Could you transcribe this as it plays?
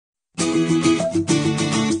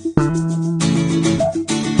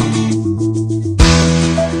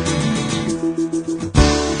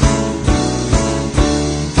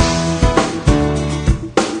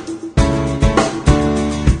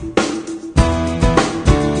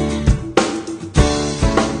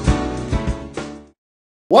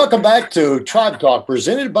Welcome back to Tribe Talk,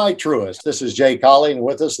 presented by Truist. This is Jay Colley, and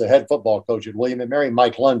with us, the head football coach at William & Mary,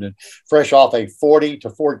 Mike London, fresh off a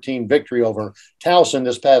 40-14 victory over Towson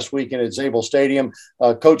this past weekend at Zabel Stadium.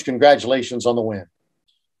 Coach, congratulations on the win.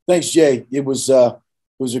 Thanks, Jay. It was a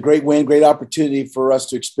great win, great opportunity for us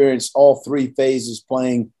to experience all three phases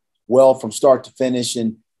playing well from start to finish,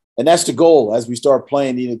 and that's the goal as we start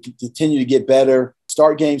playing. Continue to get better,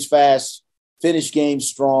 start games fast, finish games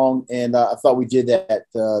strong, and I thought we did that,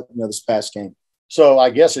 this past game. So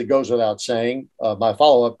I guess it goes without saying. My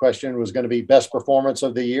follow-up question was going to be best performance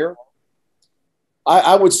of the year.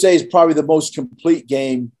 I would say it's probably the most complete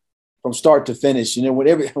game from start to finish.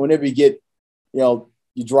 Whenever you get,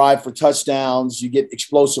 you drive for touchdowns, you get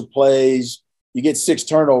explosive plays, you get 6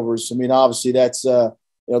 turnovers. I mean, obviously that's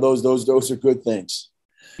those are good things.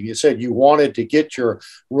 You said you wanted to get your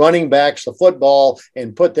running backs the football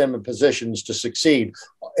and put them in positions to succeed.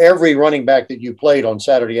 Every running back that you played on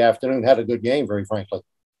Saturday afternoon had a good game, very frankly.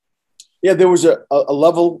 Yeah, there was a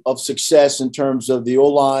level of success in terms of the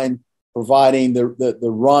O-line providing the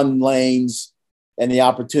run lanes and the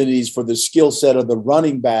opportunities for the skill set of the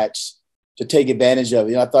running backs to take advantage of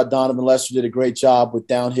it. I thought Donavyn Lester did a great job with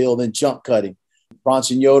downhill and jump cutting.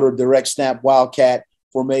 Bronson Yoder, direct snap wildcat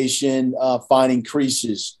formation, finding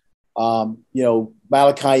creases.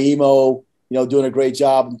 Malachi Emo, doing a great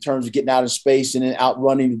job in terms of getting out of space and then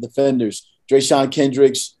outrunning the defenders. Drayshawn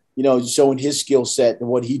Kendricks, showing his skill set and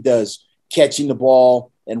what he does, catching the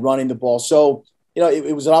ball and running the ball. So,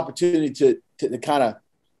 it was an opportunity to kind of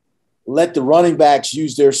let the running backs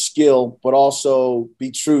use their skill, but also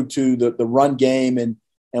be true to the run game and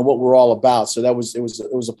what we're all about. So it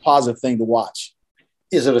was a positive thing to watch.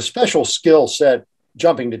 Is it a special skill set,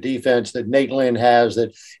 jumping to defense, that Nate Lynn has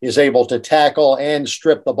that is able to tackle and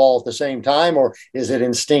strip the ball at the same time, or is it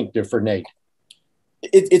instinctive for Nate?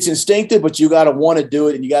 It's instinctive, but you got to want to do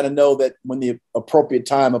it, and you got to know that when the appropriate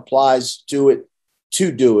time applies to it,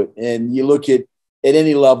 to do it. And you look at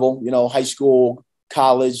any level, high school,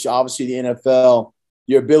 college, obviously the NFL,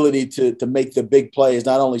 your ability to make the big plays,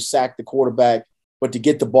 not only sack the quarterback, but to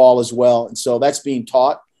get the ball as well. And so that's being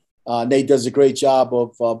taught. Nate does a great job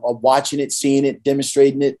of watching it, seeing it,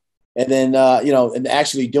 demonstrating it, and then, and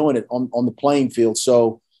actually doing it on the playing field.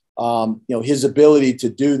 So, his ability to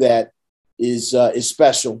do that is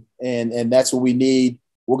special, and that's what we need.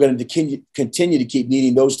 We're going to continue to keep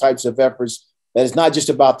needing those types of efforts. That is not just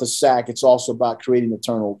about the sack. It's also about creating a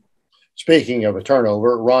turnover. Speaking of a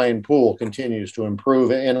turnover, Ryan Poole continues to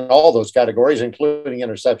improve in all those categories, including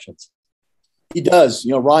interceptions. He does.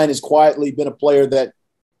 Ryan has quietly been a player that,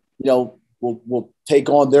 will take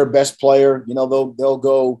on their best player. They'll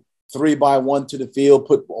go 3-by-1 to the field,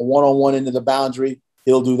 put a one-on-one into the boundary.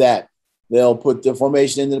 He'll do that. They'll put the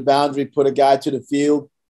formation into the boundary, put a guy to the field.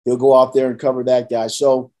 He'll go out there and cover that guy.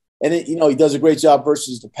 So, and he does a great job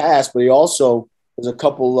versus the pass, but he also has a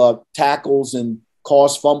couple of tackles and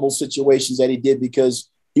caused fumble situations that he did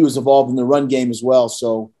because he was involved in the run game as well.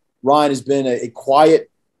 So Ryan has been a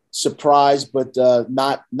quiet surprise, but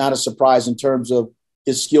not a surprise in terms of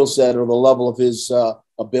his skill set or the level of his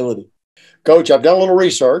ability. Coach, I've done a little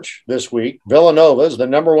research this week. Villanova is the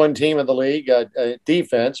number 1 team in the league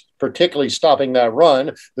defense, particularly stopping that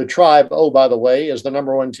run. The Tribe, by the way, is the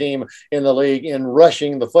number 1 team in the league in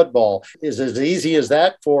rushing the football. Is it as easy as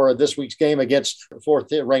that for this week's game against the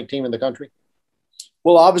 4th-ranked team in the country?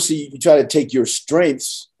 Well, obviously, you try to take your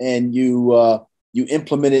strengths and you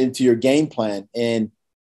implement it into your game plan. And,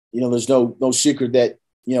 there's no secret that,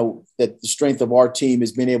 that the strength of our team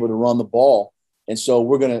is being able to run the ball. And so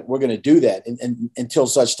we're gonna do that and until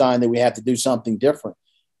such time that we have to do something different.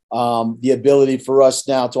 The ability for us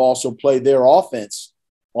now to also play their offense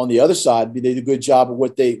on the other side, they do a good job of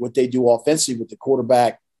what they do offensively with the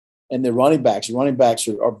quarterback and the running backs. The running backs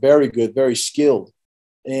are very good, very skilled.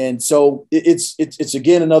 And so it's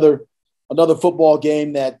again another football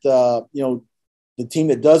game that the team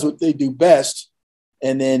that does what they do best,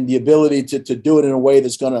 and then the ability to do it in a way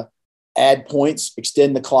that's going to add points,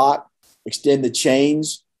 extend the clock, extend the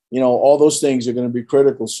chains. All those things are going to be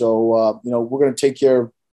critical. So we're going to take care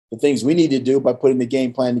of the things we need to do by putting the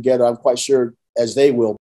game plan together. I'm quite sure as they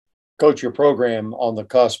will. Coach, your program on the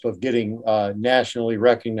cusp of getting nationally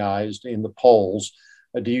recognized in the polls.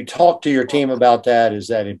 Do you talk to your team about that? Is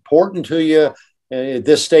that important to you at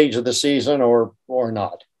this stage of the season or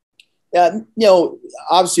not? Yeah,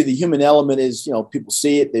 obviously the human element is, people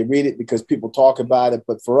see it, they read it because people talk about it.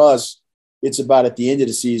 But for us, it's about at the end of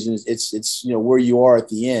the season. It's where you are at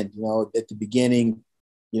the end. At the beginning,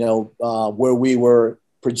 where we were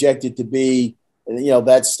projected to be. And,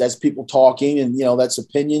 that's people talking, and that's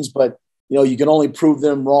opinions. But you can only prove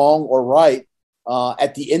them wrong or right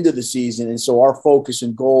at the end of the season. And so our focus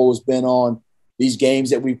and goal has been on these games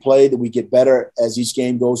that we played, that we get better as each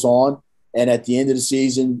game goes on. And at the end of the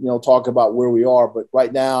season, talk about where we are. But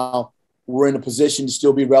right now, we're in a position to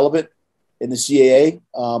still be relevant in the CAA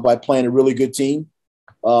by playing a really good team,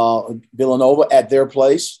 Villanova, at their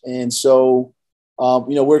place. And so,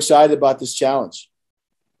 we're excited about this challenge.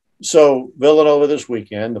 So Villanova this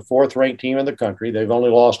weekend, the fourth-ranked team in the country, they've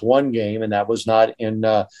only lost one game, and that was not in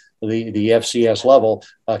the FCS level.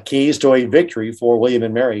 Keys to a victory for William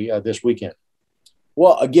and Mary this weekend.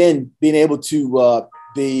 Well, again, being able to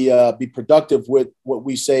be productive with what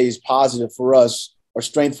we say is positive for us, or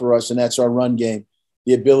strength for us, and that's our run game.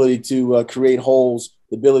 The ability to create holes,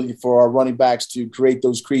 the ability for our running backs to create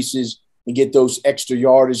those creases and get those extra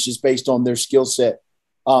yardage just based on their skill set.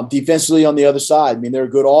 Defensively on the other side, they're a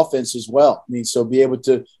good offense as well. So be able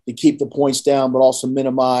to keep the points down, but also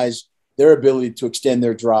minimize their ability to extend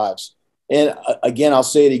their drives. And again, I'll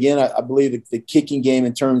say it again, I believe the kicking game,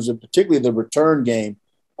 in terms of particularly the return game,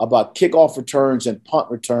 about kickoff returns and punt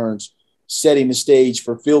returns, setting the stage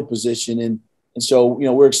for field position. And so,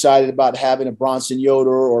 we're excited about having a Bronson Yoder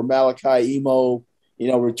or Malachi Emo,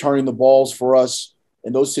 returning the balls for us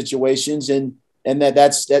in those situations. And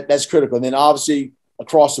that's critical. And then obviously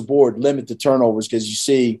across the board, limit the turnovers, because you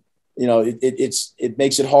see, it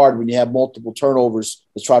makes it hard when you have multiple turnovers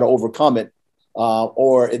to try to overcome it.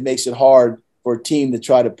 Or it makes it hard for a team to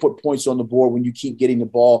try to put points on the board when you keep getting the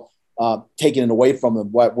ball taking it away from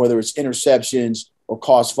them, whether it's interceptions or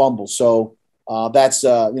cause fumbles. So that's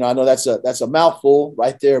I know that's a mouthful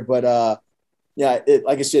right there, but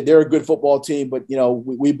like I said, they're a good football team, but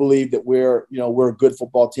we believe that we're a good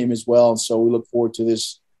football team as well, and so we look forward to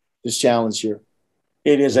this challenge here.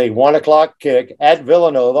 It is a 1:00 kick at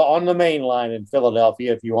Villanova on the main line in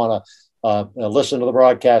Philadelphia. If you want to listen to the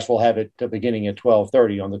broadcast, we'll have it beginning at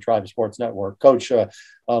 12:30 on the Tribe Sports Network. Coach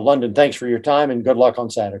London, thanks for your time and good luck on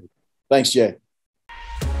Saturday. Thanks, Jay.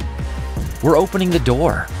 We're opening the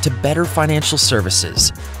door to better financial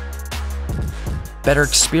services, better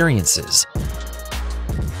experiences,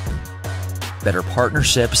 better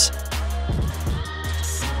partnerships,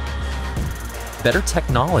 better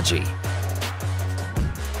technology,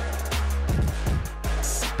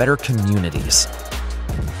 better communities,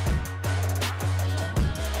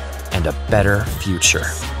 and a better future.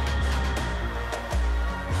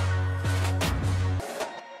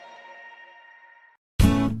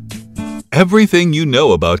 Everything you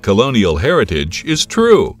know about Colonial Heritage is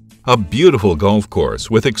true. A beautiful golf course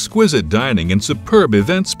with exquisite dining and superb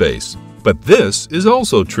event space. But this is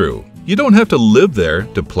also true. You don't have to live there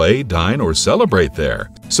to play, dine, or celebrate there.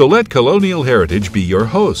 So let Colonial Heritage be your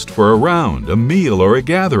host for a round, a meal, or a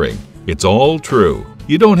gathering. It's all true.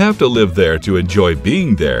 You don't have to live there to enjoy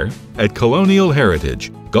being there. At Colonial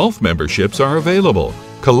Heritage, golf memberships are available.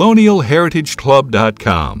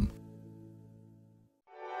 ColonialHeritageClub.com.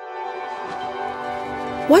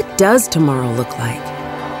 What does tomorrow look like?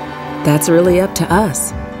 That's really up to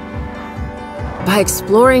us. By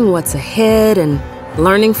exploring what's ahead and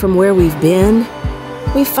learning from where we've been,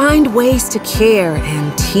 we find ways to care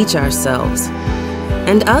and teach ourselves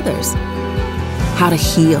and others how to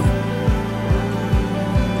heal,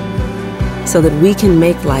 so that we can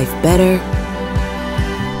make life better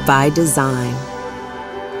by design.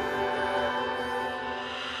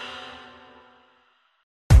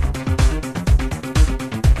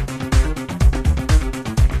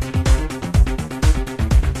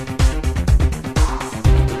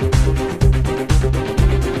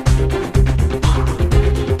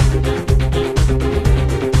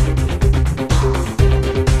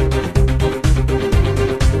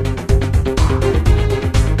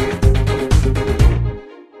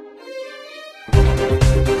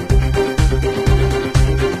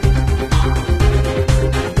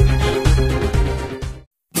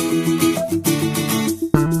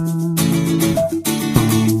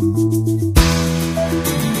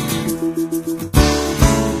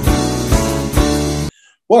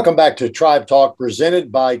 Welcome back to Tribe Talk,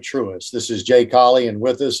 presented by Truist. This is Jay Colley, and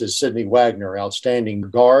with us is Sydney Wagner, outstanding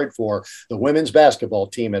guard for the women's basketball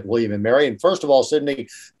team at William & Mary. And first of all, Sydney,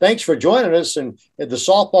 thanks for joining us. And the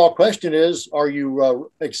softball question is, are you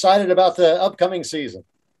excited about the upcoming season?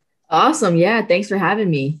 Awesome. Yeah, thanks for having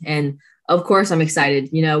me. And of course, I'm excited.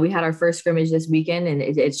 We had our first scrimmage this weekend, and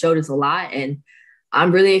it showed us a lot. And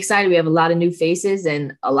I'm really excited. We have a lot of new faces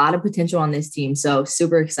and a lot of potential on this team. So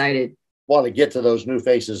super excited. Want to get to those new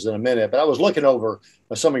faces in a minute, but I was looking over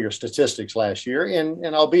some of your statistics last year, and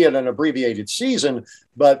albeit an abbreviated season,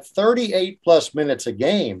 but 38 plus minutes a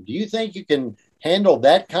game. Do you think you can handle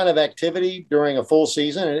that kind of activity during a full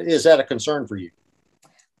season? Is that a concern for you?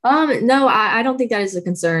 No, I don't think that is a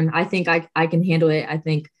concern. I think I can handle it. I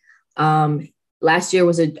think last year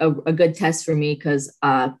was a good test for me because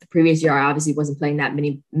the previous year I obviously wasn't playing that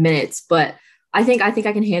many minutes, but I think I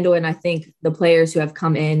can handle it. And I think the players who have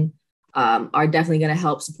come in are definitely going to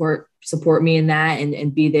help support me in that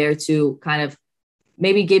and be there to kind of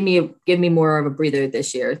maybe give me more of a breather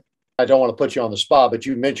this year. I don't want to put you on the spot, but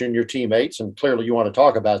you mentioned your teammates, and clearly you want to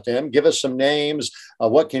talk about them. Give us some names.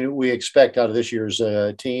 What can we expect out of this year's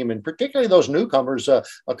team, and particularly those newcomers, a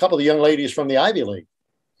couple of the young ladies from the Ivy League?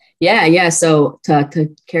 Yeah. So to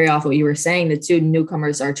carry off what you were saying, the two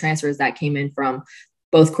newcomers are transfers that came in from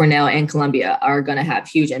both Cornell and Columbia are going to have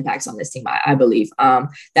huge impacts on this team, I believe.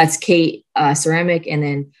 That's Kate Ceramic and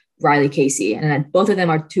then Riley Casey. And both of them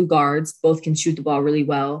are two guards. Both can shoot the ball really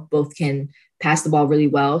well. Both can pass the ball really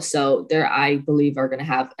well. So I believe, are going to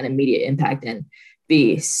have an immediate impact and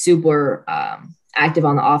be super active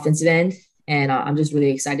on the offensive end. And I'm just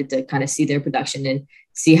really excited to kind of see their production and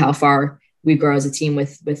see how far we grow as a team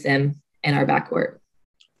with them in our backcourt.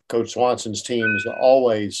 Coach Swanson's team's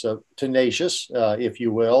always tenacious, if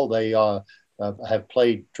you will. They have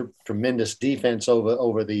played tremendous defense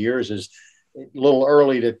over the years. Is a little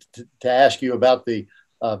early to ask you about the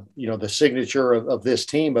signature of this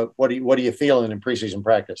team, but what are you feeling in preseason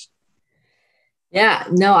practice? Yeah,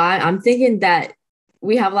 no, I'm thinking that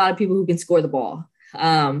we have a lot of people who can score the ball.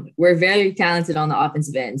 We're very talented on the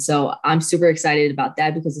offensive end. So I'm super excited about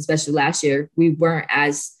that because especially last year, we weren't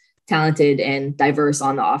as talented and diverse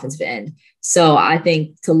on the offensive end. So I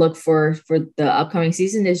think to look for the upcoming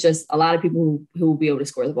season is just a lot of people who will be able to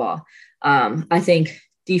score the ball. I think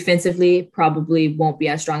defensively probably won't be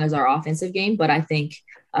as strong as our offensive game, but I think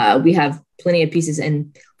we have plenty of pieces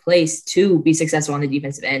in place to be successful on the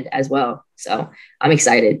defensive end as well. So I'm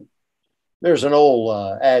excited. There's an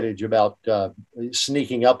old adage about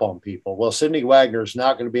sneaking up on people. Well, Sydney Wagner is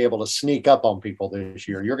not going to be able to sneak up on people this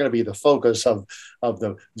year. You're going to be the focus of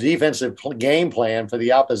the defensive game plan for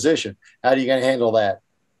the opposition. How are you going to handle that?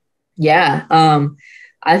 Yeah,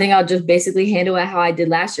 I think I'll just basically handle it how I did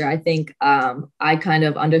last year. I think I kind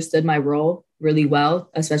of understood my role really well,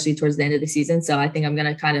 especially towards the end of the season. So I think I'm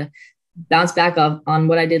going to kind of bounce back up on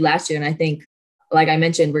what I did last year. And I think, like I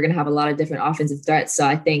mentioned, we're going to have a lot of different offensive threats. So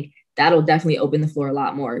I think that'll definitely open the floor a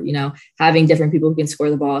lot more, having different people who can score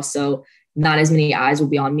the ball. So not as many eyes will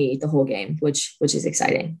be on me the whole game, which is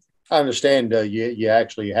exciting. I understand you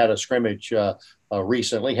actually had a scrimmage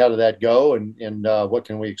recently. How did that go? And what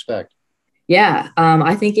can we expect? Yeah,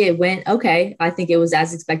 I think it went okay. I think it was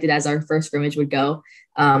as expected as our first scrimmage would go,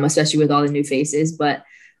 especially with all the new faces. But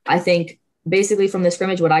I think basically from the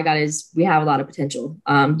scrimmage, what I got is we have a lot of potential.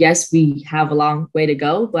 Yes, we have a long way to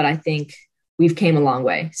go, but I think we've came a long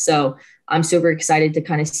way. So I'm super excited to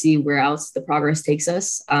kind of see where else the progress takes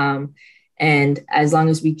us. And as long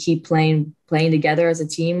as we keep playing together as a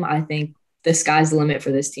team, I think the sky's the limit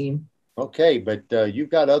for this team. Okay, but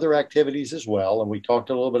you've got other activities as well, and we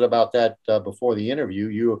talked a little bit about that before the interview.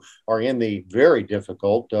 You are in the very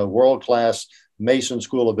difficult world-class Mason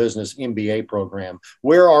School of Business MBA program.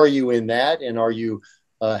 Where are you in that, and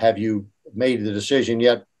have you made the decision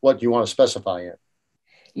yet what you want to specify in?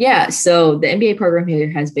 Yeah, so the MBA program here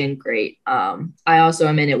has been great. I also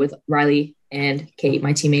am in it with Riley and Kate,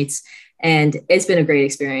 my teammates, and it's been a great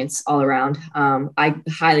experience all around. I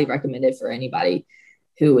highly recommend it for anybody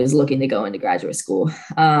who is looking to go into graduate school.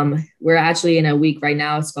 We're actually in a week right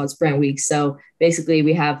now. It's called Sprint Week. So basically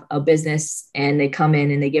we have a business and they come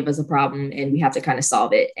in and they give us a problem and we have to kind of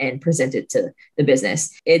solve it and present it to the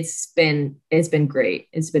business. It's been great.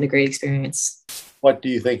 It's been a great experience. What do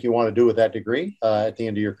you think you want to do with that degree at the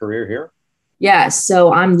end of your career here? Yeah,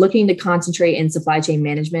 so I'm looking to concentrate in supply chain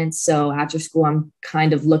management. So after school, I'm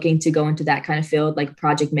kind of looking to go into that kind of field, like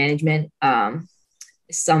project management,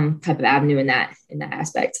 some type of avenue in that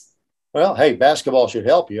aspect. Well, hey, basketball should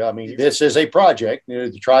help you. I mean, this is a project.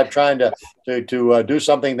 The tribe trying to do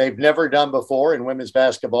something they've never done before in women's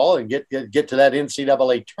basketball and get to that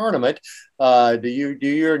NCAA tournament. Do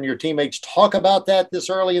you and your teammates talk about that this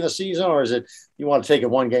early in the season, or is it you want to take it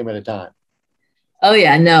one game at a time? Oh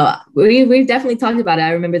yeah, no, we've definitely talked about it.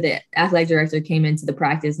 I remember the athletic director came into the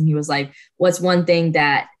practice and he was like, "What's one thing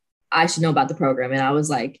that I should know about the program?" And I was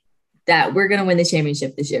like, "That we're going to win the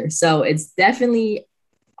championship this year." So it's definitely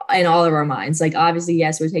in all of our minds. Like, obviously,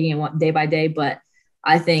 yes, we're taking it day by day, but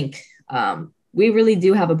I think we really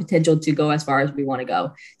do have a potential to go as far as we want to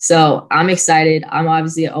go. So I'm excited. I'm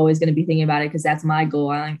obviously always going to be thinking about it because that's my goal.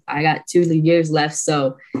 I got 2 years left.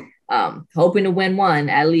 So hoping to win one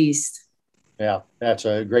at least. Yeah, that's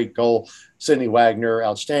a great goal. Sydney Wagner,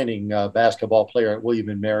 outstanding basketball player at William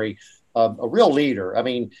and Mary, a real leader. I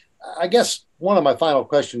mean, I guess one of my final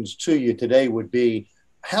questions to you today would be,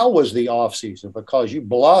 how was the off season? Because you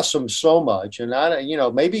blossomed so much, and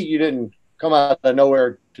maybe you didn't come out of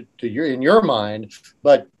nowhere in your mind,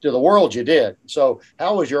 but to the world you did. So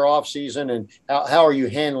how was your off season, and how are you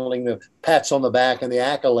handling the pats on the back and the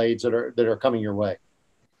accolades that are coming your way?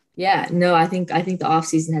 Yeah, no, I think the off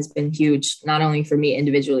season has been huge, not only for me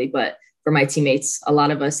individually, but for my teammates. A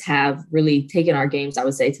lot of us have really taken our games, I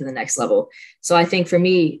would say, to the next level. So I think for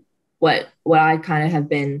me, what I kind of have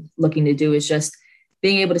been looking to do is just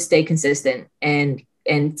being able to stay consistent and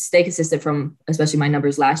stay consistent from especially my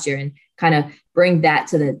numbers last year, and kind of bring that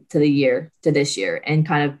to this year, and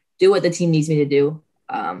kind of do what the team needs me to do,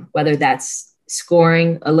 whether that's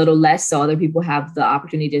scoring a little less so other people have the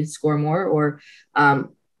opportunity to score more, or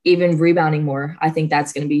even rebounding more. I think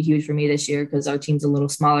that's going to be huge for me this year because our team's a little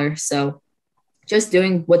smaller. So just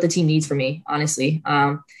doing what the team needs for me, honestly.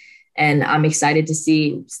 And I'm excited to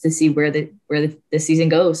see where the season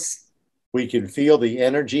goes. We can feel the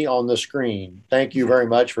energy on the screen. Thank you very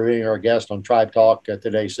much for being our guest on Tribe Talk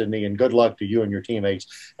today, Sydney, and good luck to you and your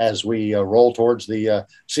teammates as we roll towards the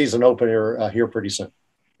season opener here pretty soon.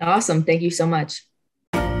 Awesome. Thank you so much.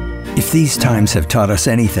 If these times have taught us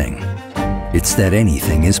anything, it's that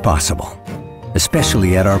anything is possible,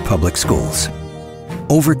 especially at our public schools.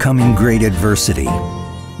 Overcoming great adversity,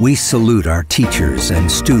 we salute our teachers and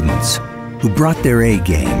students who brought their A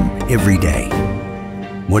game every day.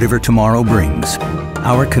 Whatever tomorrow brings,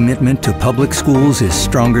 our commitment to public schools is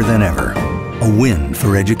stronger than ever. A win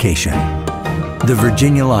for education. The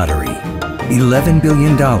Virginia Lottery. $11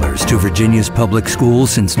 billion to Virginia's public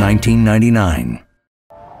schools since 1999.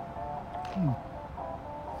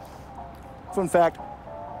 Fun fact,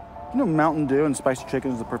 Mountain Dew and spicy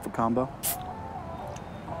chicken is the perfect combo.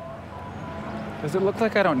 Does it look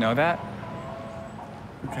like I don't know that?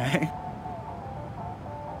 Okay.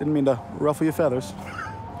 Didn't mean to ruffle your feathers.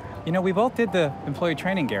 We both did the employee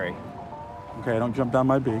training, Gary. Okay, don't jump down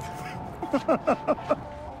my beak.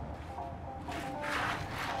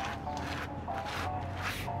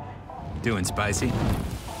 Doing spicy?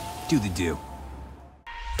 Do the do.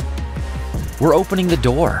 We're opening the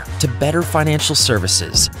door to better financial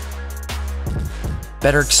services,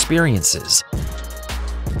 better experiences,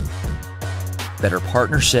 better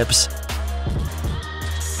partnerships,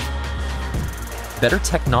 better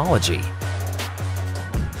technology,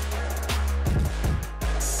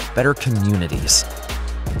 better communities,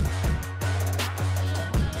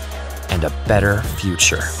 and a better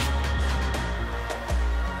future.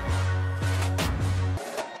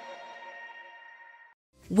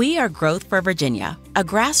 We are Growth for Virginia, a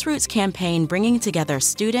grassroots campaign bringing together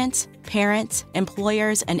students, parents,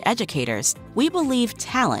 employers, and educators. We believe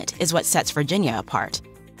talent is what sets Virginia apart.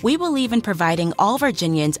 We believe in providing all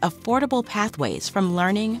Virginians affordable pathways from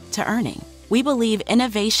learning to earning. We believe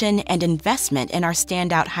innovation and investment in our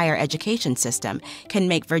standout higher education system can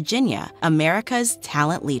make Virginia America's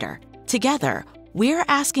talent leader. Together, we're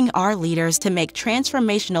asking our leaders to make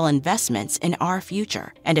transformational investments in our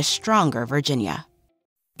future and a stronger Virginia.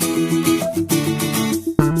 The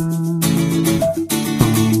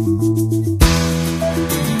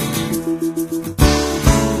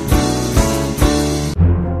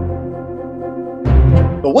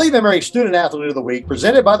William & Mary Student Athlete of the Week,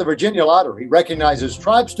 presented by the Virginia Lottery, recognizes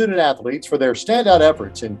Tribe student athletes for their standout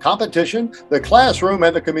efforts in competition, the classroom,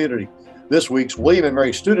 and the community. This week's William &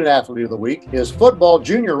 Mary Student Athlete of the Week is football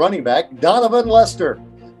junior running back Donavyn Lester.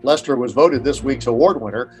 Lester was voted this week's award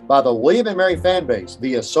winner by the William & Mary fan base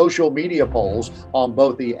via social media polls on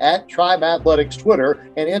both the @Tribe Athletics Twitter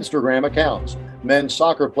and Instagram accounts. Men's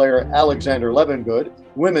soccer player Alexander Levengood,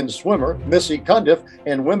 women's swimmer Missy Cundiff,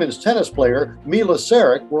 and women's tennis player Mila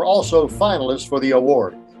Sarek were also finalists for the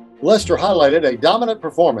award. Lester highlighted a dominant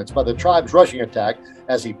performance by the Tribe's rushing attack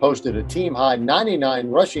as he posted a team-high 99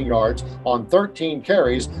 rushing yards on 13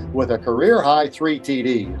 carries with a career-high 3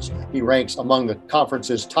 TDs. He ranks among the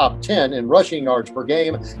conference's top 10 in rushing yards per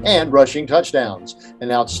game and rushing touchdowns.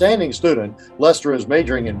 An outstanding student, Lester is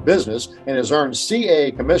majoring in business and has earned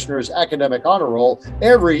CAA Commissioner's Academic Honor Roll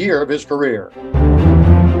every year of his career.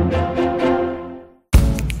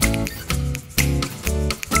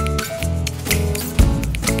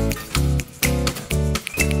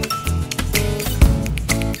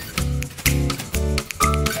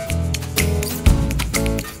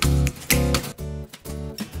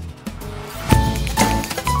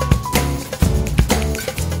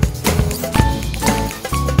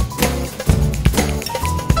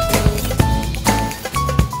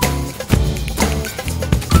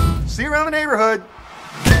 the neighborhood.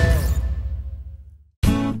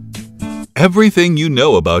 Everything you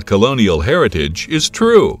know about Colonial Heritage is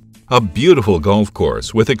true. A beautiful golf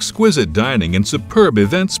course with exquisite dining and superb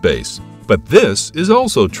event space. But this is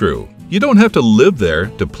also true. You don't have to live there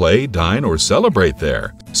to play, dine, or celebrate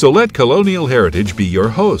there. So let Colonial Heritage be your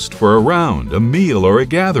host for a round, a meal, or a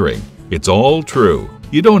gathering. It's all true.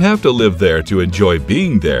 You don't have to live there to enjoy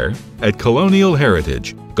being there. At Colonial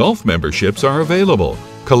Heritage, golf memberships are available.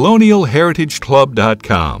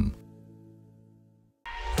 ColonialHeritageClub.com.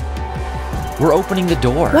 We're opening the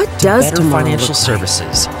door What to does better tomorrow financial look like?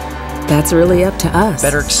 services, That's really up to us.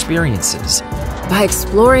 better experiences, By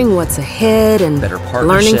exploring what's ahead and better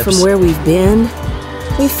learning partnerships, from where we've been,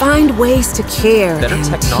 we find ways to care better and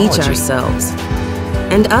technology, teach ourselves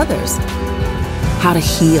and others how to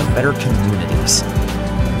heal better communities,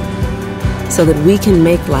 so that we can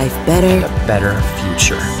make life better a better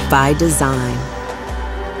future. by design.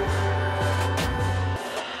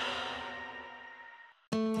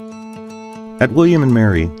 At William &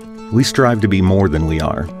 Mary, we strive to be more than we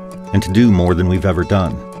are and to do more than we've ever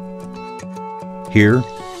done. Here,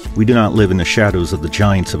 we do not live in the shadows of the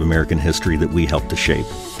giants of American history that we helped to shape.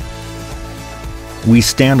 We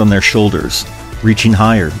stand on their shoulders, reaching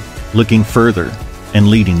higher, looking further, and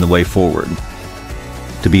leading the way forward.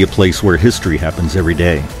 To be a place where history happens every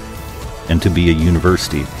day, and to be a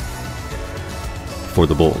university for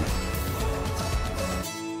the bold.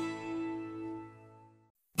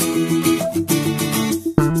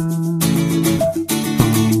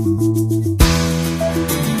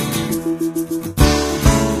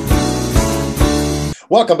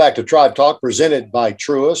 Welcome back to Tribe Talk, presented by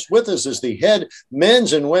Truist. With us is the head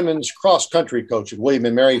men's and women's cross-country coach at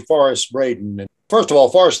William & Mary, Forrest Braden. And first of all,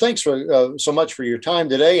 Forrest, thanks for so much for your time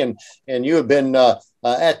today. And you have been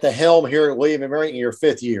at the helm here at William & Mary in your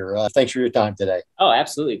 5th year. Thanks for your time today. Oh,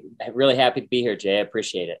 absolutely. I'm really happy to be here, Jay. I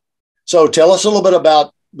appreciate it. So tell us a little bit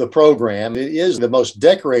about the program. It is the most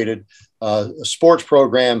decorated sports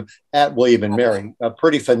program at William & Mary, a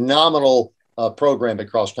pretty phenomenal program at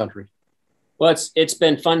cross-country. Well, it's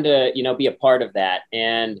been fun to, be a part of that.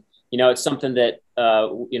 And, it's something that,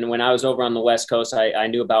 when I was over on the West Coast, I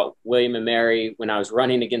knew about William & Mary when I was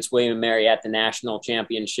running against William & Mary at the national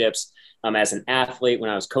championships as an athlete,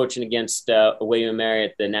 when I was coaching against William & Mary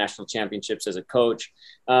at the national championships as a coach.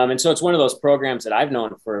 And so it's one of those programs that I've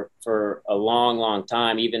known for a long, long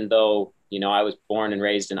time, even though, I was born and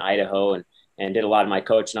raised in Idaho and did a lot of my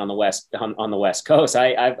coaching on the West Coast.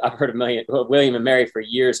 I've heard of William & Mary for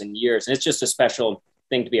years and years, and it's just a special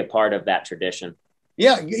thing to be a part of that tradition.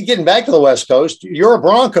 Yeah, getting back to the West Coast, you're a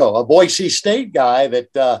Bronco, a Boise State guy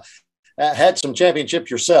that had some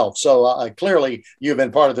championships yourself. So clearly, you've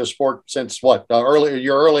been part of this sport since what,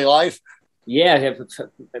 your early life? Yeah,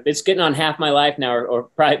 it's getting on half my life now, or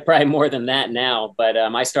probably more than that now. But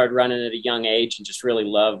I started running at a young age and just really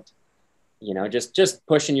loved, just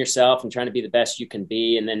pushing yourself and trying to be the best you can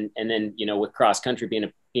be. And then, with cross country,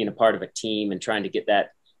 being a part of a team and trying to get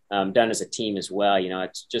that done as a team as well.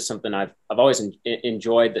 It's just something I've always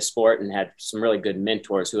enjoyed the sport and had some really good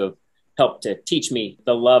mentors who have helped to teach me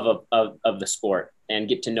the love of the sport and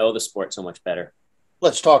get to know the sport so much better.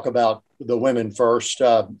 Let's talk about the women first.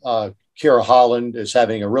 Kira Holland is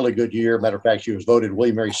having a really good year. Matter of fact, she was voted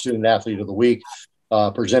William Mary Student Athlete of the Week,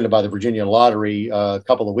 presented by the Virginia Lottery a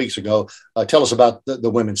couple of weeks ago. Tell us about the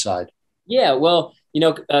women's side. Yeah, well,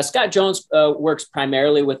 Scott Jones works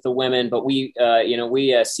primarily with the women, but we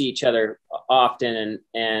see each other often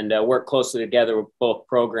and work closely together with both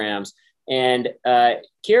programs. And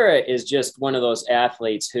Kira is just one of those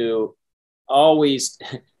athletes who always,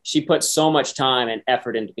 she puts so much time and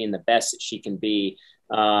effort into being the best that she can be.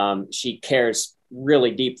 She cares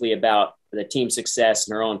really deeply about the team success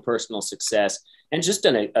and her own personal success, and just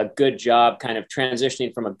done a good job kind of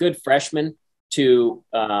transitioning from a good freshman to,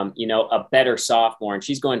 a better sophomore. And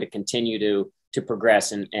she's going to continue to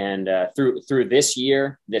progress and through this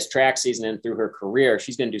year, this track season, and through her career,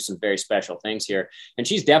 she's going to do some very special things here. And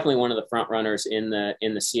she's definitely one of the front runners in the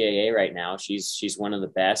CAA right now. She's one of the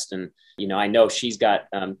best. And, I know she's got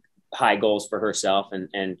high goals for herself,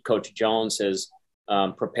 and Coach Jones has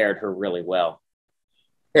prepared her really well.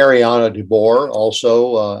 Ariana DeBoer,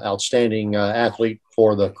 also outstanding athlete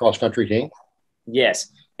for the cross-country team. Yes.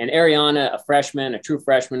 And Ariana, a true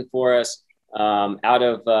freshman for us, out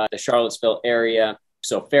of the Charlottesville area,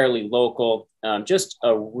 so fairly local, just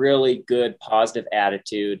a really good, positive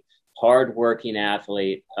attitude, hardworking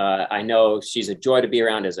athlete. I know she's a joy to be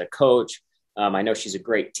around as a coach. I know she's a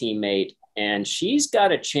great teammate, and she's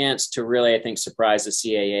got a chance to really, I think, surprise the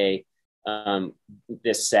CAA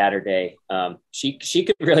this Saturday. She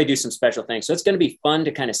could really do some special things. So it's going to be fun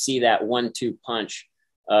to kind of see that 1-2 punch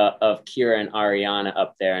of Kira and Ariana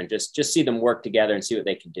up there, and just see them work together and see what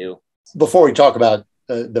they can do. Before we talk about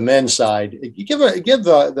the men's side, you give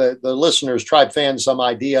the listeners, Tribe fans, some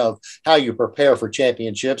idea of how you prepare for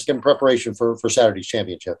championships, in preparation for Saturday's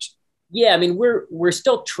championships. Yeah, I mean, we're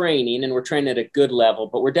still training, and we're training at a good level,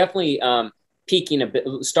 but we're definitely peaking a bit,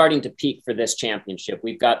 starting to peak for this championship.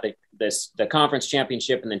 We've got the conference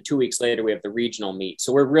championship, and then 2 weeks later we have the regional meet.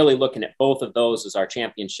 So we're really looking at both of those as our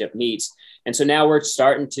championship meets. And so now we're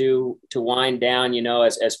starting to wind down, you know,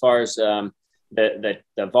 as far as the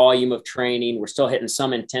volume of training. We're still hitting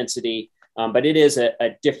some intensity, but it is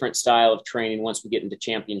a different style of training once we get into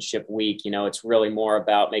championship week. You know, it's really more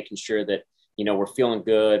about making sure that, you know, we're feeling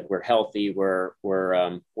good, we're healthy, we're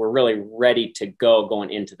really ready to go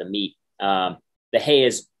going into the meet. The hay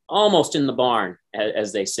is almost in the barn,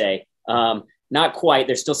 as they say. Not quite.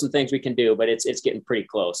 There's still some things we can do, but it's getting pretty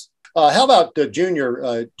close. How about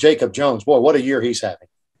junior Jacob Jones? Boy, what a year he's having.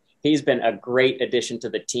 He's been a great addition to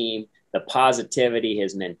the team. The positivity,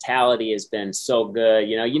 his mentality has been so good.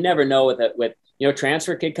 You know, you never know with you know,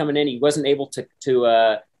 transfer kid coming in, he wasn't able to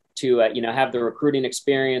you know, have the recruiting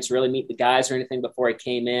experience, really meet the guys or anything before he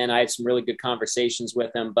came in. I had some really good conversations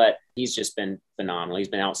with him, but he's just been phenomenal. He's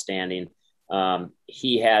been outstanding.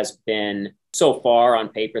 He has been, so far on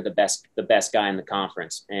paper, the best guy in the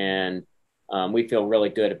conference. And we feel really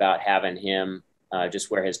good about having him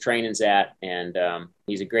just where his training's at. And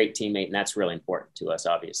he's a great teammate, and that's really important to us,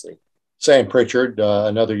 obviously. Sam Pritchard,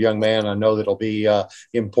 another young man I know that'll be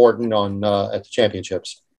important at the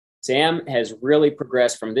championships. Sam has really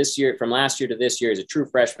progressed from last year to this year. He's a true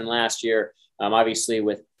freshman last year. Obviously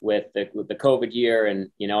with the COVID year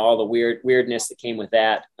and, you know, all the weirdness that came with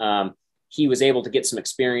that. He was able to get some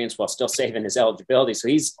experience while still saving his eligibility. So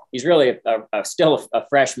he's really still a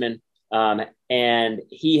freshman, and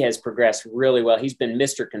he has progressed really well. He's been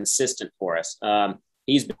Mr. Consistent for us.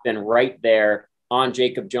 He's been right there on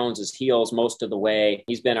Jacob Jones's heels most of the way.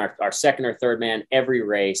 He's been our second or third man every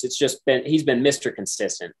race. He's been Mr.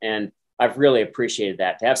 Consistent, and I've really appreciated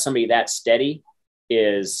that. To have somebody that steady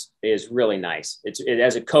is really nice.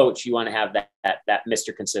 As a coach, you want to have that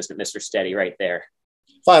Mr. Consistent, Mr. Steady right there.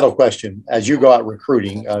 Final question: as you go out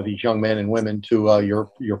recruiting these young men and women to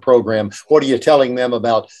your program, what are you telling them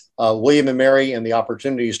about William and Mary and the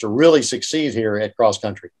opportunities to really succeed here at cross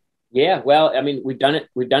country? Yeah, well, I mean, we've done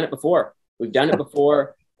it before.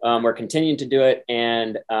 We're continuing to do it.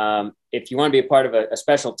 And if you want to be a part of a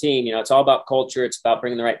special team, you know, it's all about culture. It's about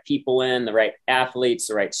bringing the right people in, the right athletes,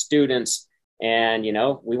 the right students. And, you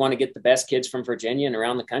know, we want to get the best kids from Virginia and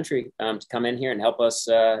around the country to come in here and help us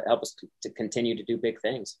to continue to do big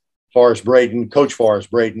things. Coach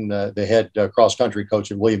Forrest Braden, the head cross-country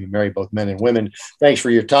coach at William and Mary, both men and women. Thanks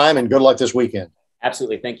for your time and good luck this weekend.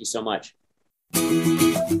 Absolutely. Thank you so much.